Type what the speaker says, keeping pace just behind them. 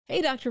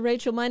Hey, Dr.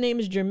 Rachael, my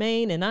name is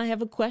Jermaine, and I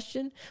have a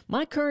question.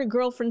 My current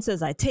girlfriend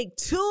says I take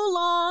too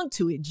long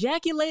to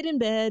ejaculate in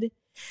bed.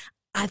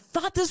 I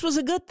thought this was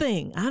a good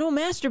thing. I don't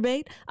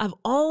masturbate. I've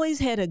always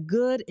had a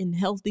good and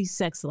healthy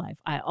sex life.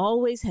 I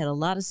always had a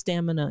lot of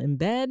stamina in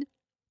bed.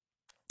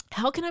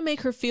 How can I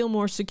make her feel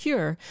more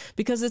secure?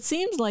 Because it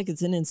seems like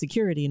it's an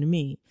insecurity to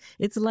me.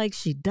 It's like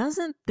she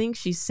doesn't think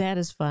she's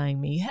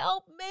satisfying me.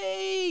 Help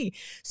me.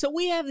 So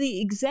we have the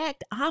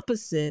exact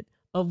opposite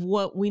of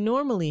what we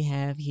normally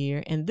have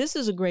here. And this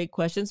is a great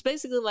question. It's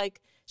basically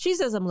like, she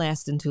says I'm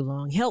lasting too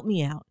long. Help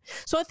me out.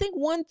 So I think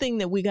one thing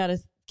that we got to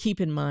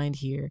keep in mind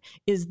here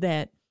is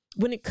that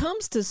when it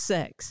comes to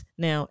sex,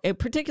 now,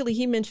 particularly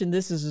he mentioned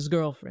this is his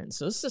girlfriend.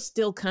 So this is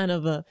still kind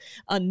of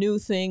a new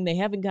thing. They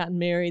haven't gotten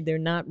married. They're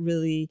not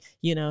really,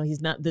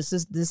 he's not, this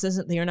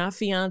isn't, they're not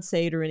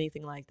fiancéed or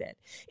anything like that.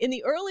 In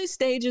the early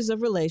stages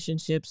of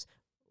relationships,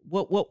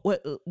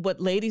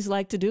 what ladies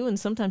like to do, and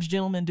sometimes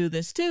gentlemen do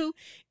this too,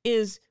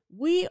 is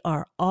we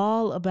are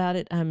all about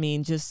it. I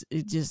mean, just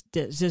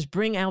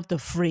bring out the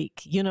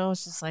freak.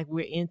 It's just like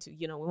we're into,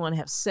 we want to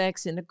have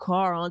sex in the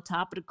car, on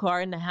top of the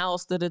car, in the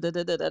house, da da da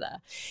da da da.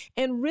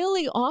 And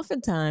really,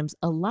 oftentimes,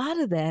 a lot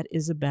of that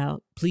is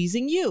about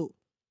pleasing you.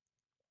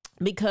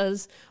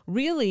 Because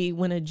really,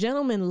 when a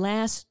gentleman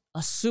lasts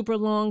a super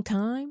long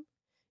time,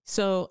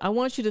 so I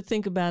want you to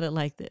think about it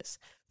like this.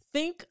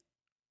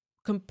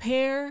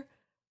 Compare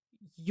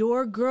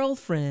your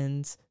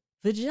girlfriend's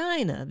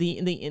vagina,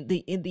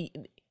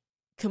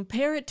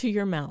 compare it to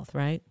your mouth,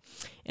 right?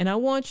 And I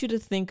want you to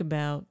think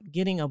about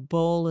getting a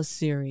bowl of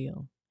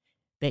cereal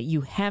that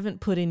you haven't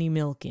put any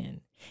milk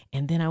in.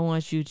 And then I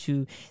want you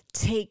to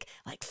take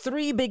like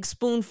 3 big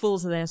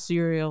spoonfuls of that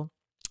cereal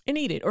and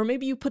eat it. Or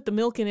maybe you put the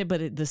milk in it,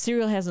 but the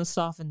cereal hasn't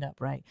softened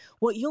up, right?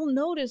 What you'll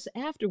notice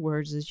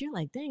afterwards is you're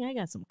like, dang, I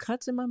got some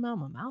cuts in my mouth.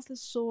 My mouth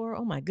is sore.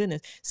 Oh my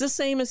goodness. It's the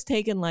same as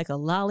taking like a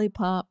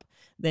lollipop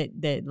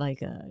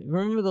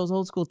remember those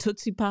old school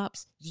Tootsie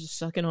Pops? You're just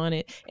sucking on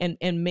it and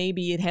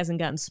maybe it hasn't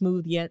gotten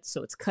smooth yet.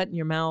 So it's cutting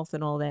your mouth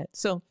and all that.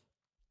 So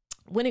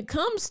when it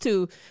comes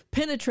to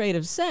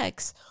penetrative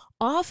sex,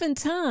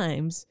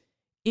 oftentimes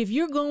if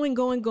you're going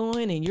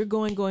and you're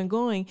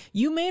going,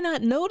 you may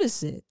not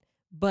notice it,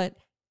 but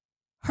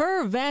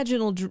her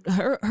vaginal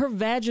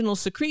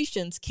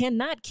secretions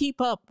cannot keep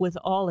up with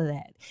all of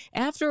that.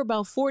 After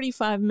about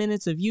 45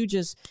 minutes of you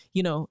just,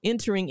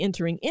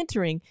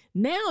 entering,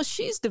 now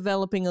she's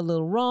developing a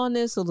little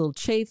rawness, a little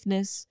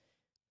chafeness.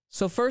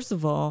 So first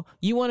of all,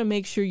 you want to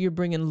make sure you're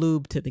bringing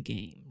lube to the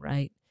game,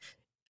 right?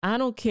 I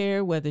don't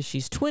care whether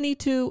she's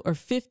 22 or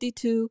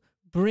 52.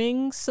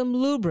 Bring some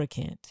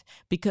lubricant,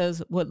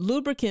 because what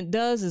lubricant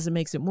does is it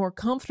makes it more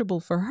comfortable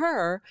for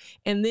her.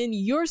 And then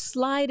you're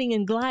sliding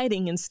and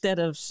gliding instead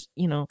of,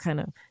 kind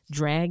of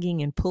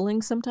dragging and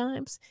pulling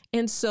sometimes.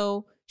 And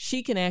so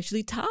she can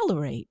actually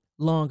tolerate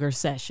longer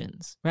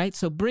sessions, right?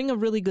 So bring a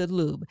really good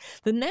lube.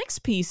 The next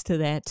piece to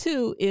that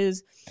too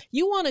is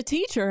you want to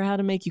teach her how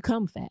to make you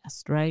come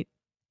fast, right?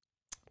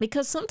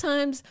 Because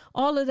sometimes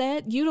all of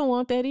that, you don't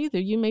want that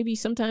either.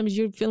 Sometimes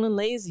you're feeling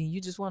lazy.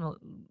 You just want to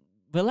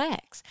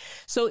relax.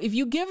 So if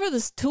you give her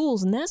the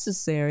tools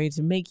necessary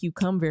to make you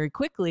come very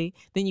quickly,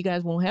 then you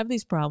guys won't have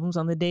these problems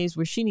on the days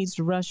where she needs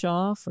to rush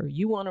off, or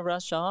you want to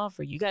rush off,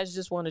 or you guys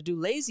just want to do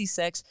lazy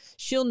sex.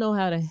 She'll know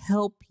how to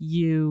help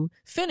you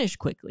finish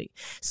quickly.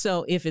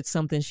 So if it's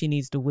something she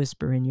needs to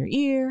whisper in your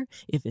ear,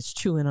 if it's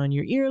chewing on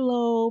your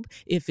earlobe,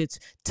 if it's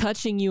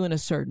touching you in a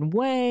certain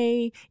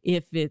way,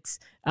 if it's,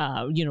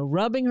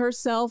 rubbing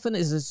herself in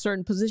a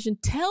certain position,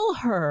 tell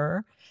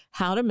her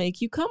how to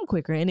make you come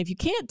quicker. And if you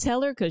can't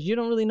tell her because you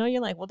don't really know,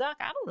 you're like, well, doc,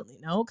 I don't really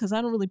know because I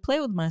don't really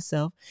play with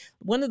myself.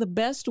 One of the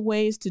best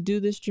ways to do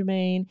this,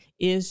 Jermaine,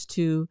 is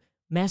to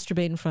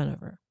masturbate in front of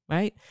her,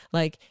 right?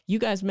 Like you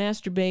guys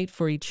masturbate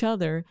for each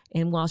other.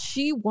 And while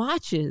she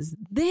watches,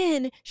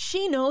 then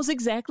she knows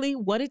exactly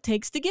what it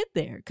takes to get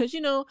there. Because,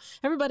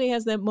 everybody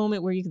has that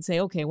moment where you can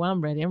say, okay, well,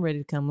 I'm ready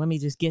to come. Let me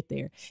just get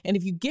there. And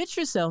if you get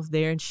yourself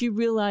there and she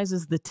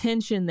realizes the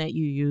tension that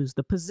you use,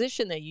 the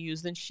position that you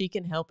use, then she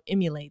can help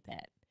emulate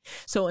that.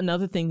 So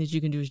another thing that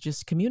you can do is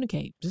just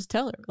communicate. Just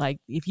tell her, like,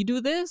 if you do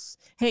this,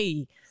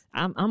 hey,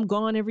 I'm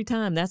gone every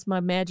time. That's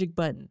my magic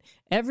button.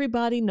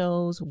 Everybody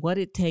knows what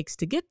it takes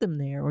to get them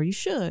there, or you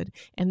should.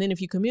 And then if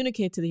you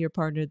communicate to your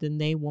partner, then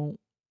they won't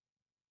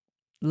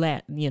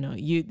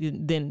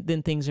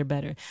then things are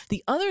better.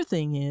 The other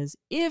thing is,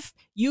 if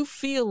you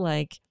feel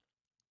like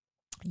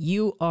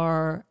you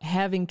are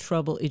having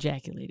trouble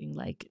ejaculating,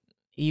 like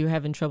you're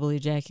having trouble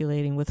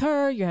ejaculating with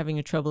her, you're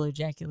having trouble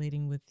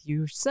ejaculating with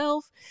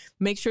yourself,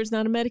 make sure it's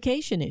not a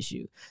medication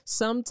issue.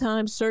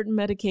 Sometimes certain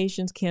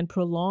medications can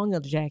prolong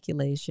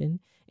ejaculation,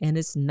 and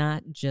it's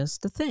not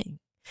just a thing.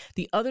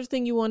 The other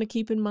thing you want to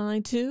keep in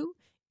mind too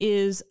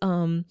is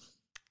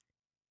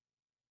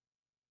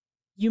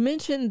you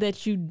mentioned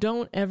that you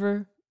don't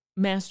ever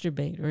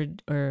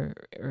masturbate or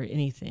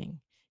anything.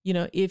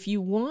 If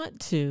you want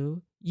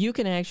to, you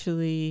can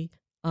actually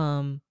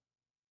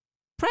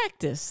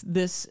practice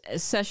this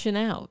session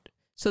out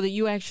so that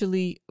you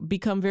actually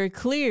become very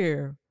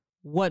clear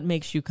what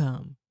makes you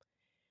come.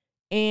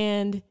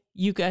 And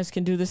you guys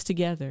can do this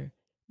together.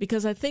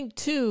 Because I think,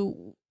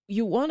 too,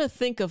 you want to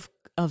think of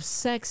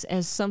sex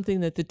as something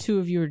that the two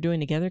of you are doing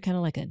together, kind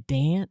of like a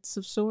dance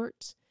of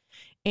sorts.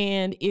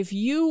 And if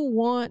you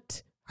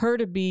want her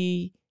to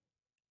be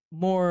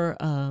more,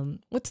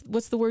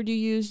 what's the word you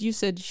used? You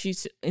said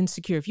she's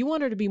insecure. If you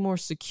want her to be more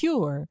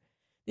secure,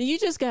 then you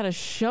just got to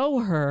show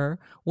her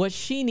what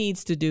she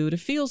needs to do to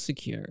feel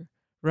secure,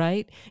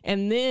 right?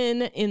 And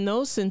then in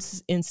those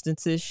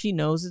instances, she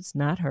knows it's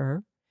not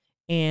her,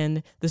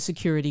 and the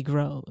security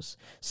grows.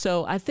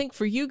 So I think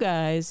for you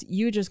guys,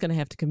 you're just going to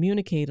have to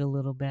communicate a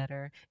little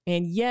better.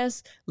 And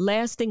yes,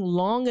 lasting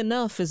long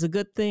enough is a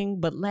good thing,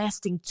 but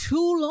lasting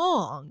too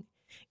long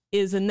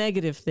is a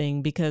negative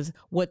thing, because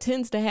what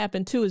tends to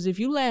happen too is if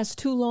you last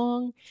too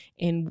long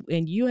and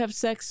you have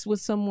sex with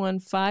someone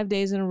 5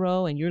 days in a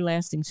row and you're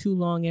lasting too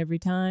long every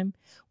time,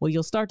 well,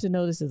 you'll start to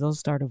notice that they'll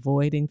start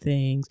avoiding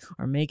things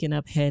or making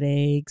up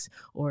headaches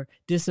or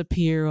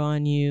disappear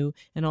on you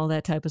and all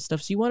that type of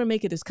stuff. So you want to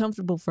make it as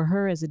comfortable for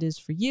her as it is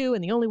for you.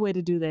 And the only way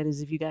to do that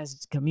is if you guys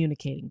are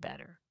communicating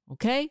better.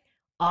 Okay?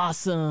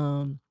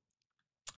 Awesome.